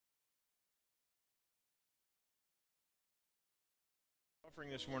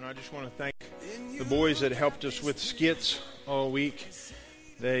Offering this morning, I just want to thank the boys that helped us with skits all week.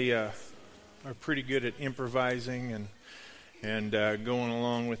 They are pretty good at improvising and going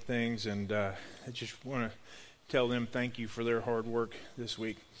along with things, and I just want to tell them thank you for their hard work this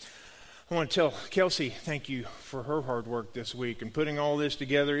week. I want to tell Kelsey thank you for her hard work this week and putting all this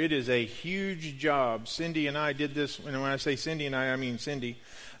together. It is a huge job. Cindy and I did this, and when I say Cindy and I mean Cindy.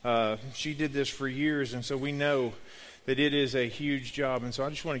 She did this for years, and so we know that it is a huge job. And so I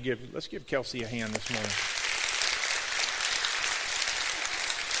just want to let's give Kelsey a hand this morning.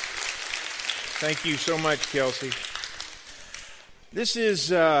 Thank you so much, Kelsey. This is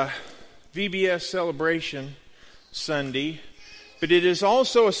VBS Celebration Sunday, but it is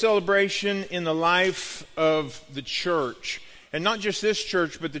also a celebration in the life of the church. And not just this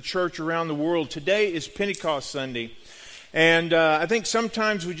church, but the church around the world. Today is Pentecost Sunday. And I think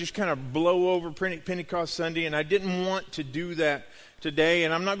sometimes we just kind of blow over Pentecost Sunday, and I didn't want to do that today,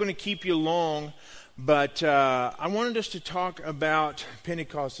 and I'm not going to keep you long, but I wanted us to talk about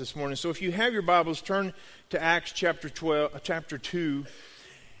Pentecost this morning. So if you have your Bibles, turn to Acts chapter 2,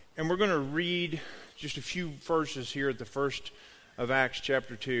 and we're going to read just a few verses here at the first of Acts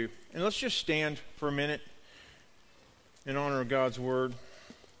chapter 2. And let's just stand for a minute in honor of God's Word.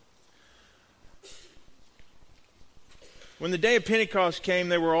 When the day of Pentecost came,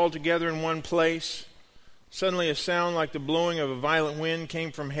 they were all together in one place. Suddenly a sound like the blowing of a violent wind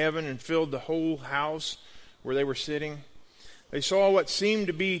came from heaven and filled the whole house where they were sitting. They saw what seemed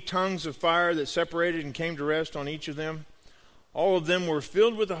to be tongues of fire that separated and came to rest on each of them. All of them were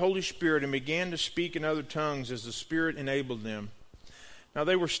filled with the Holy Spirit and began to speak in other tongues as the Spirit enabled them. Now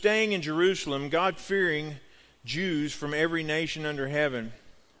they were staying in Jerusalem, God-fearing Jews from every nation under heaven.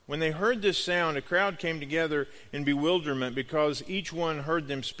 When they heard this sound, a crowd came together in bewilderment because each one heard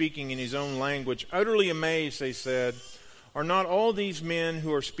them speaking in his own language. Utterly amazed, they said, "Are not all these men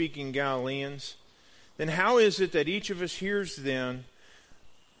who are speaking Galileans? Then how is it that each of us hears them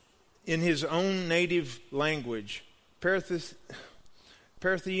in his own native language? Parthians,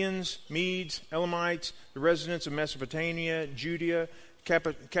 Medes, Elamites, the residents of Mesopotamia, Judea,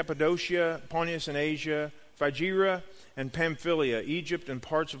 Cappadocia, Pontus and Asia, Phrygia and Pamphylia, Egypt and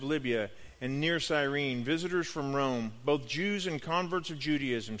parts of Libya, and near Cyrene, visitors from Rome, both Jews and converts of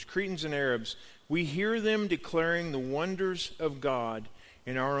Judaism, Cretans and Arabs, we hear them declaring the wonders of God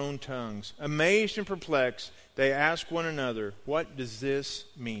in our own tongues. Amazed and perplexed, they ask one another, what does this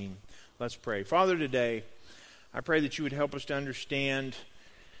mean?" Let's pray. Father, today, I pray that you would help us to understand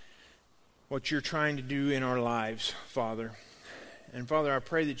what you're trying to do in our lives, Father. And Father, I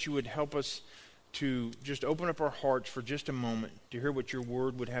pray that you would help us to just open up our hearts for just a moment to hear what your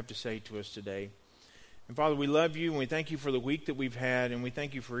word would have to say to us today. And Father, we love you and we thank you for the week that we've had, and we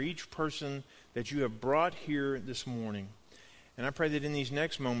thank you for each person that you have brought here this morning. And I pray that in these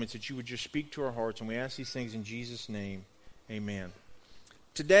next moments that you would just speak to our hearts, and we ask these things in Jesus' name. Amen.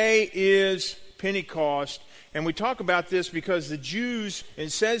 Today is Pentecost, and we talk about this because the Jews,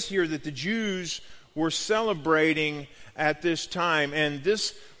 it says here that the Jews were celebrating at this time, and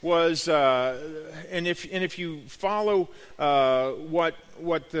this was, and if you follow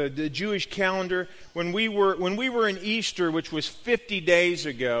what the Jewish calendar, when we were in Easter, which was 50 days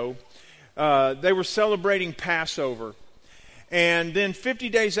ago, they were celebrating Passover, and then 50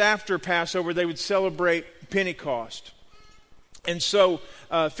 days after Passover, they would celebrate Pentecost. And so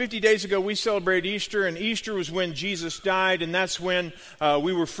 50 days ago, we celebrated Easter, and Easter was when Jesus died, and that's when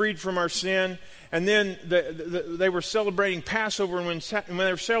we were freed from our sin. And then they were celebrating Passover, and when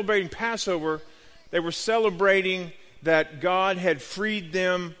they were celebrating Passover, they were celebrating that God had freed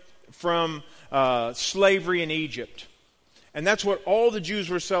them from slavery in Egypt. And that's what all the Jews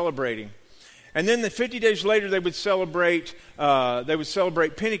were celebrating. And then the 50 days later, they would celebrate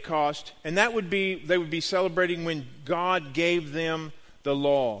Pentecost, and they would be celebrating when God gave them the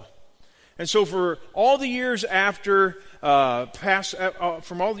law. And so for all the years after after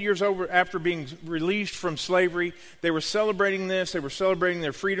being released from slavery, they were celebrating this. They were celebrating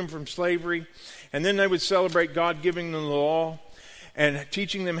their freedom from slavery, and then they would celebrate God giving them the law and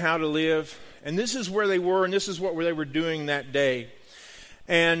teaching them how to live. And this is where they were, and this is what they were doing that day.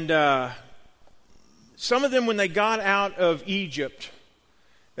 And some of them, when they got out of Egypt,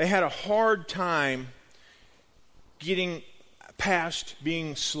 they had a hard time getting past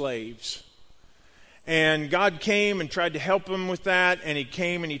being slaves. And God came and tried to help them with that, and He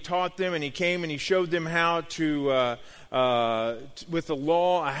came and He taught them, and He came and He showed them how to, with the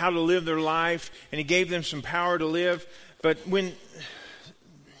law, how to live their life, and He gave them some power to live. But I'm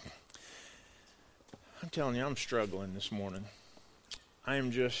telling you, I'm struggling this morning. I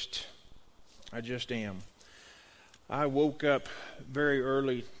just am. I woke up very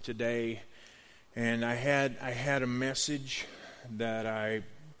early today, and I had a message that I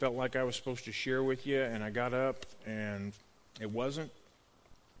felt like I was supposed to share with you, and I got up, and it wasn't.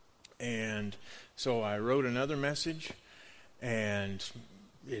 And so I wrote another message, and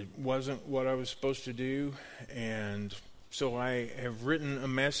it wasn't what I was supposed to do. And so I have written a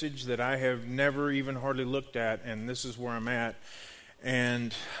message that I have never even hardly looked at, and this is where I'm at.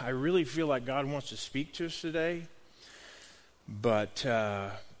 And I really feel like God wants to speak to us today. But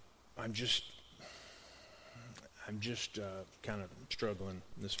I'm just kind of struggling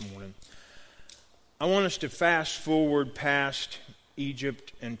this morning. I want us to fast forward past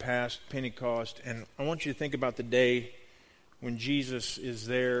Egypt and past Pentecost, and I want you to think about the day when Jesus is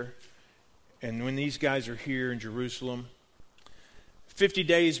there and when these guys are here in Jerusalem. 50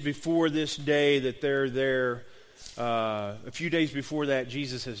 days before this day that they're there, a few days before that,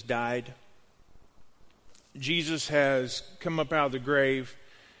 Jesus has died. Jesus has come up out of the grave,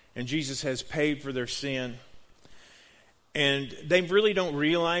 and Jesus has paid for their sin. And they really don't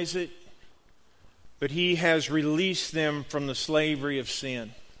realize it, but He has released them from the slavery of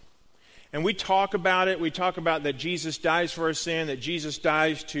sin. And we talk about it. We talk about that Jesus dies for our sin, that Jesus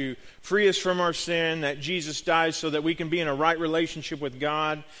dies to free us from our sin, that Jesus dies so that we can be in a right relationship with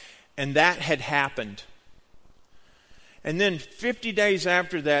God. And that had happened. And then 50 days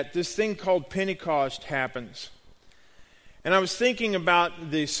after that, this thing called Pentecost happens. And I was thinking about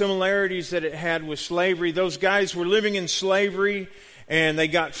the similarities that it had with slavery. Those guys were living in slavery, and they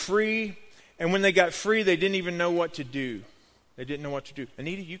got free. And when they got free, they didn't even know what to do. They didn't know what to do.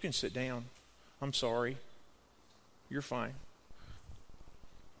 Anita, you can sit down. I'm sorry. You're fine.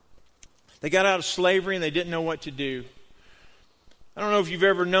 They got out of slavery, and they didn't know what to do. I don't know if you've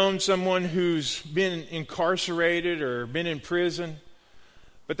ever known someone who's been incarcerated or been in prison,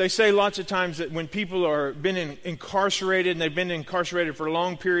 but they say lots of times that when people are been incarcerated and they've been incarcerated for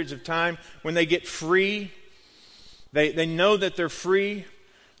long periods of time, when they get free, they know that they're free,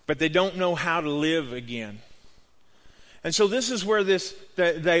 but they don't know how to live again. And so this is where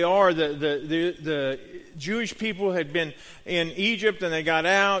they are. The Jewish people had been in Egypt and they got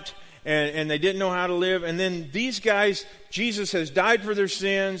out. And they didn't know how to live. And then these guys, Jesus has died for their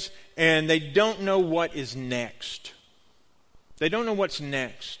sins, and they don't know what is next. They don't know what's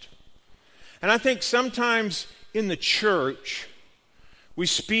next. And I think sometimes in the church, we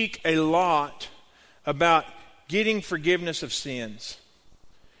speak a lot about getting forgiveness of sins.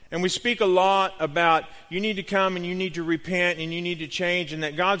 And we speak a lot about you need to come and you need to repent and you need to change, and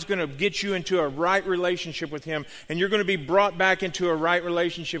that God's going to get you into a right relationship with Him, and you're going to be brought back into a right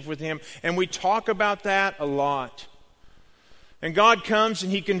relationship with Him. And we talk about that a lot. And God comes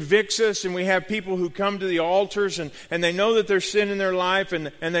and He convicts us, and we have people who come to the altars and they know that there's sin in their life,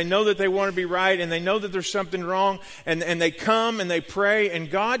 and they know that they want to be right, and they know that there's something wrong, and they come and they pray, and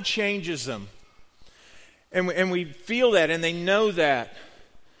God changes them. And we feel that, and they know that.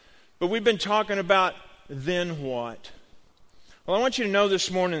 But we've been talking about then what? Well, I want you to know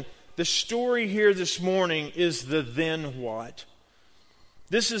this morning, the story here this morning is the then what.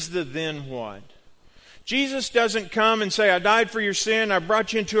 This is the then what. Jesus doesn't come and say, I died for your sin, I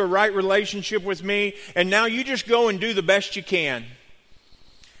brought you into a right relationship with me, and now you just go and do the best you can.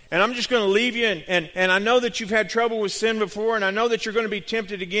 And I'm just going to leave you, and I know that you've had trouble with sin before, and I know that you're going to be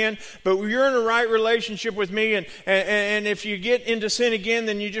tempted again, but you're in a right relationship with me, and if you get into sin again,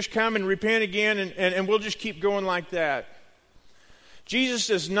 then you just come and repent again, and we'll just keep going like that. Jesus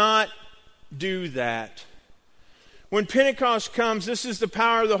does not do that. When Pentecost comes, this is the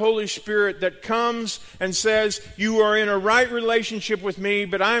power of the Holy Spirit that comes and says, you are in a right relationship with me,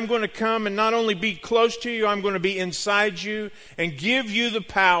 but I am going to come and not only be close to you, I'm going to be inside you and give you the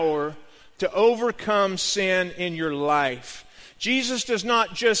power to overcome sin in your life. Jesus does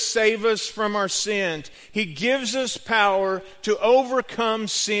not just save us from our sins. He gives us power to overcome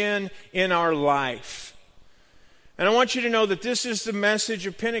sin in our life. And I want you to know that this is the message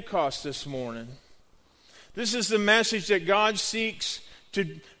of Pentecost this morning. This is the message that God seeks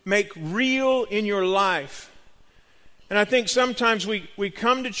to make real in your life. And I think sometimes we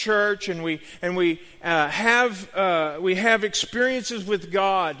come to church and we have experiences with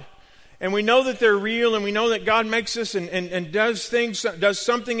God, and we know that they're real, and we know that God makes us and does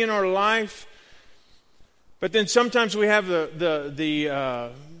something in our life. But then sometimes we have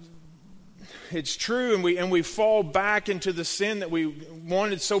it's true, and we fall back into the sin that we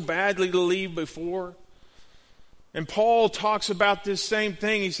wanted so badly to leave before. And Paul talks about this same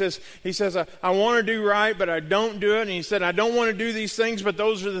thing. He says, I want to do right, but I don't do it. And he said, I don't want to do these things, but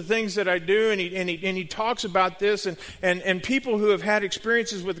those are the things that I do. And he talks about this. And people who have had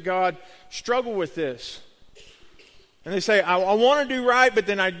experiences with God struggle with this. And they say, I want to do right, but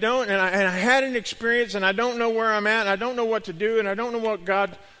then I don't, and I had an experience, and I don't know where I'm at, and I don't know what to do, and I don't know what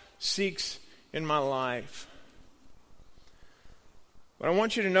God seeks in my life. But I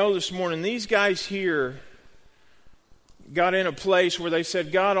want you to know this morning, these guys here got in a place where they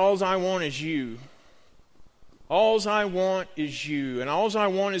said, God, all I want is you. All I want is you, and all I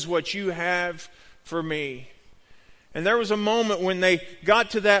want is what you have for me. And there was a moment when they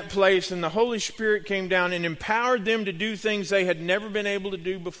got to that place and the Holy Spirit came down and empowered them to do things they had never been able to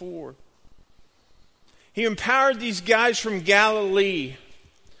do before. He empowered these guys from Galilee.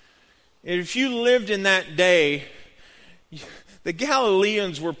 And if you lived in that day, the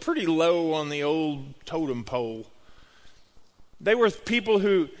Galileans were pretty low on the old totem pole. They were people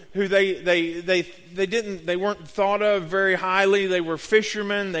who they weren't thought of very highly. They were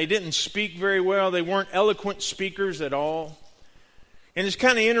fishermen. They didn't speak very well. They weren't eloquent speakers at all. And it's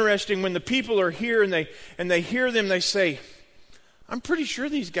kind of interesting when the people are here and they hear them, they say, I'm pretty sure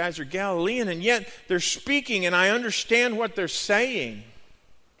these guys are Galilean, and yet they're speaking and I understand what they're saying.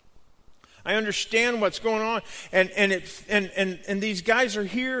 I understand what's going on, and these guys are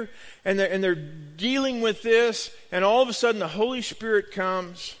here, and they're dealing with this, and all of a sudden the Holy Spirit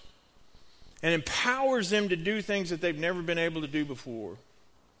comes and empowers them to do things that they've never been able to do before.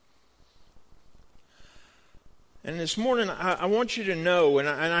 And this morning, I want you to know, and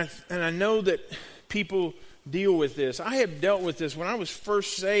I know that people deal with this. I have dealt with this when I was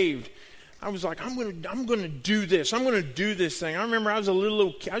first saved. I was like, I'm going to do this. I'm going to do this thing. I remember I was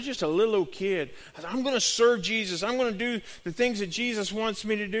just a little old kid. I said, I'm going to serve Jesus. I'm going to do the things that Jesus wants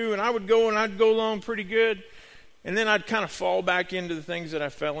me to do. And I'd go along pretty good. And then I'd kind of fall back into the things that I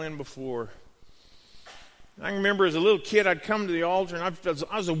fell in before. I remember as a little kid, I'd come to the altar and I thought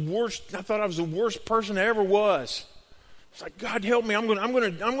I was the worst person I ever was. It's like, God help me. I'm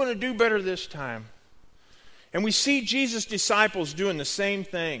going to do better this time. And we see Jesus' disciples doing the same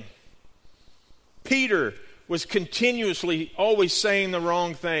thing. Peter was continuously always saying the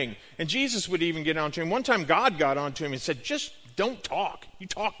wrong thing. And Jesus would even get on to him. One time God got on to him and said, just don't talk. You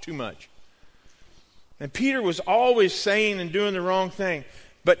talk too much. And Peter was always saying and doing the wrong thing.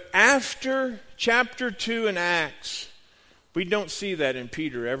 But after chapter 2 in Acts, we don't see that in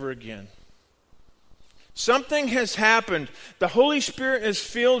Peter ever again. Something has happened. The Holy Spirit has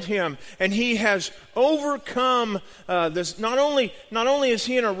filled him, and he has overcome this. Not only is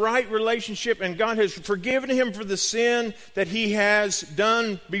he in a right relationship, and God has forgiven him for the sin that he has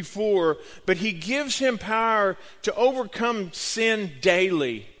done before, but he gives him power to overcome sin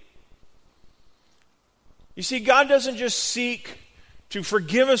daily. You see, God doesn't just seek to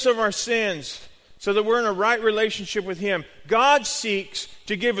forgive us of our sins so that we're in a right relationship with him. God seeks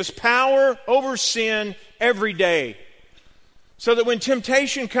to give us power over sin every day. So that when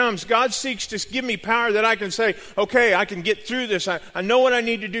temptation comes, God seeks to give me power that I can say, okay, I can get through this. I know what I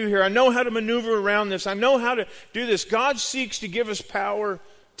need to do here. I know how to maneuver around this. I know how to do this. God seeks to give us power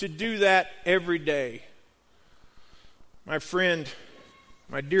to do that every day. My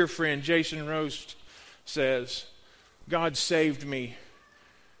dear friend, Jason Roast says, God saved me,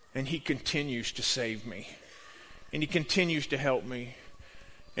 and he continues to save me. And he continues to help me.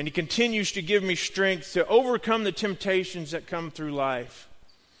 And he continues to give me strength to overcome the temptations that come through life.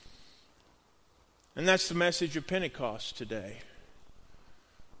 And that's the message of Pentecost today.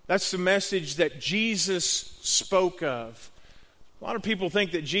 That's the message that Jesus spoke of. A lot of people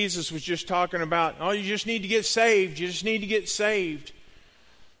think that Jesus was just talking about, oh, you just need to get saved. You just need to get saved.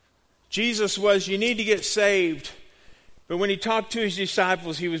 Jesus was, you need to get saved. But when he talked to his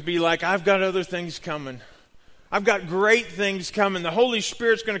disciples, he would be like, I've got other things coming. I've got great things coming. The Holy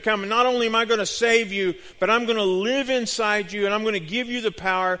Spirit's going to come. And not only am I going to save you, but I'm going to live inside you and I'm going to give you the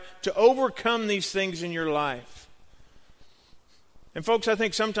power to overcome these things in your life. And folks, I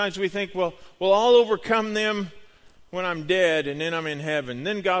think sometimes we think, well, I'll overcome them when I'm dead and then I'm in heaven.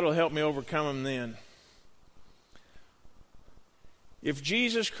 Then God will help me overcome them then. If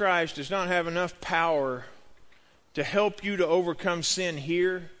Jesus Christ does not have enough power to help you to overcome sin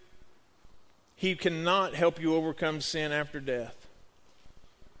here, he cannot help you overcome sin after death.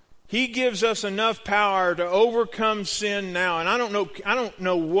 He gives us enough power to overcome sin now. And I don't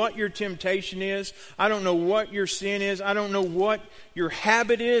know what your temptation is. I don't know what your sin is. I don't know what your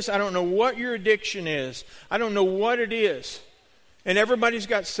habit is. I don't know what your addiction is. I don't know what it is. And everybody's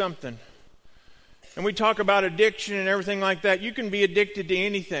got something. And we talk about addiction and everything like that. You can be addicted to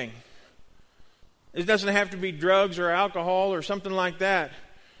anything. It doesn't have to be drugs or alcohol or something like that.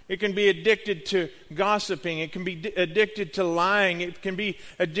 It can be addicted to gossiping. It can be addicted to lying. It can be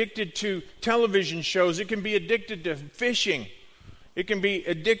addicted to television shows. It can be addicted to fishing. It can be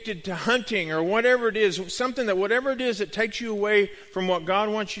addicted to hunting or whatever it is. Whatever it is that takes you away from what God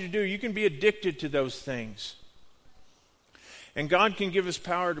wants you to do, you can be addicted to those things. And God can give us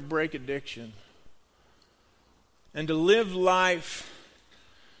power to break addiction and to live life.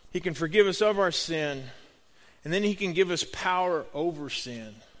 He can forgive us of our sin, and then He can give us power over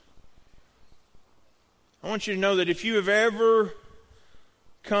sin. I want you to know that if you have ever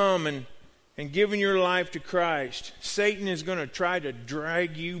come and given your life to Christ, Satan is going to try to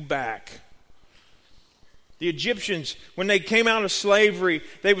drag you back. The Egyptians, when they came out of slavery,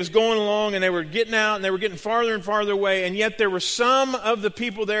 they was going along and they were getting out and they were getting farther and farther away, and yet there were some of the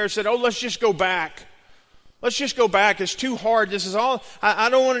people there who said, oh, let's just go back. Let's just go back. It's too hard. This is all, I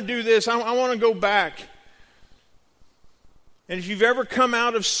don't want to do this. I want to go back. And if you've ever come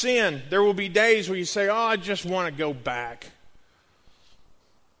out of sin, there will be days where you say, oh, I just want to go back.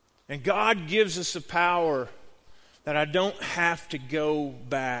 And God gives us the power that I don't have to go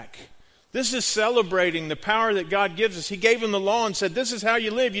back. This is celebrating the power that God gives us. He gave them the law and said, this is how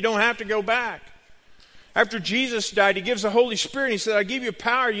you live. You don't have to go back. After Jesus died, He gives the Holy Spirit. He said, I give you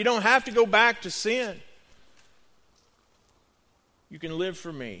power. You don't have to go back to sin. You can live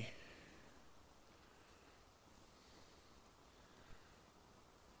for me.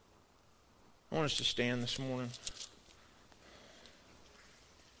 I want us to stand this morning.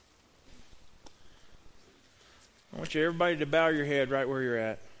 I want you, everybody, to bow your head right where you're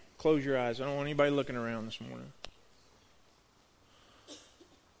at. Close your eyes. I don't want anybody looking around this morning.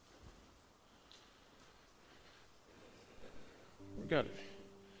 We've got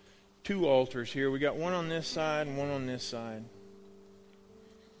 2 altars here. We got one on this side and one on this side.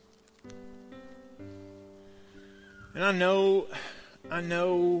 And I know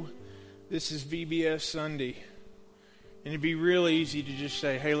this is VBS Sunday. And it'd be real easy to just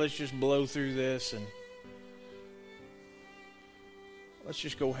say, hey, let's just blow through this and let's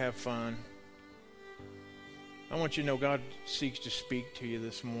just go have fun. I want you to know God seeks to speak to you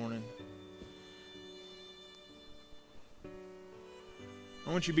this morning. I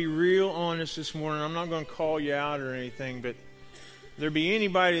want you to be real honest this morning. I'm not going to call you out or anything, but if there be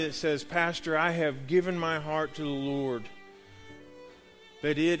anybody that says, Pastor, I have given my heart to the Lord,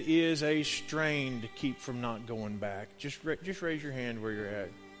 but it is a strain to keep from not going back. Just raise your hand where you're at.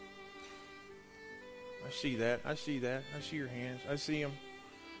 I see that. I see your hands. I see them.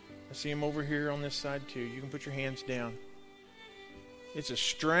 I see them over here on this side too. You can put your hands down. It's a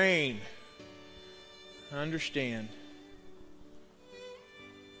strain. I understand.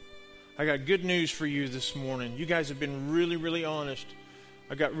 I got good news for you this morning. You guys have been really, really honest.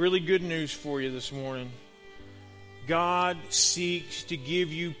 I got really good news for you this morning. God seeks to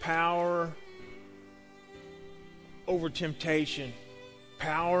give you power over temptation,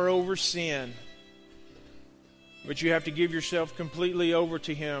 power over sin. But you have to give yourself completely over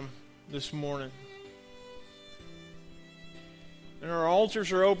to Him this morning. And our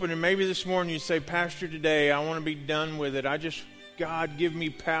altars are open, and maybe this morning you say, Pastor, today I want to be done with it. God, give me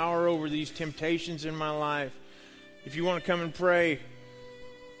power over these temptations in my life. If you want to come and pray,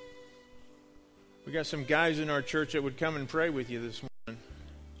 we got some guys in our church that would come and pray with you this morning.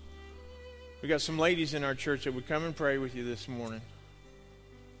 We got some ladies in our church that would come and pray with you this morning.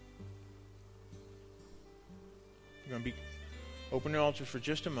 You're going to be open the altar for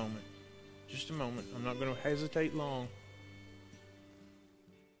just a moment. Just a moment. I'm not going to hesitate long.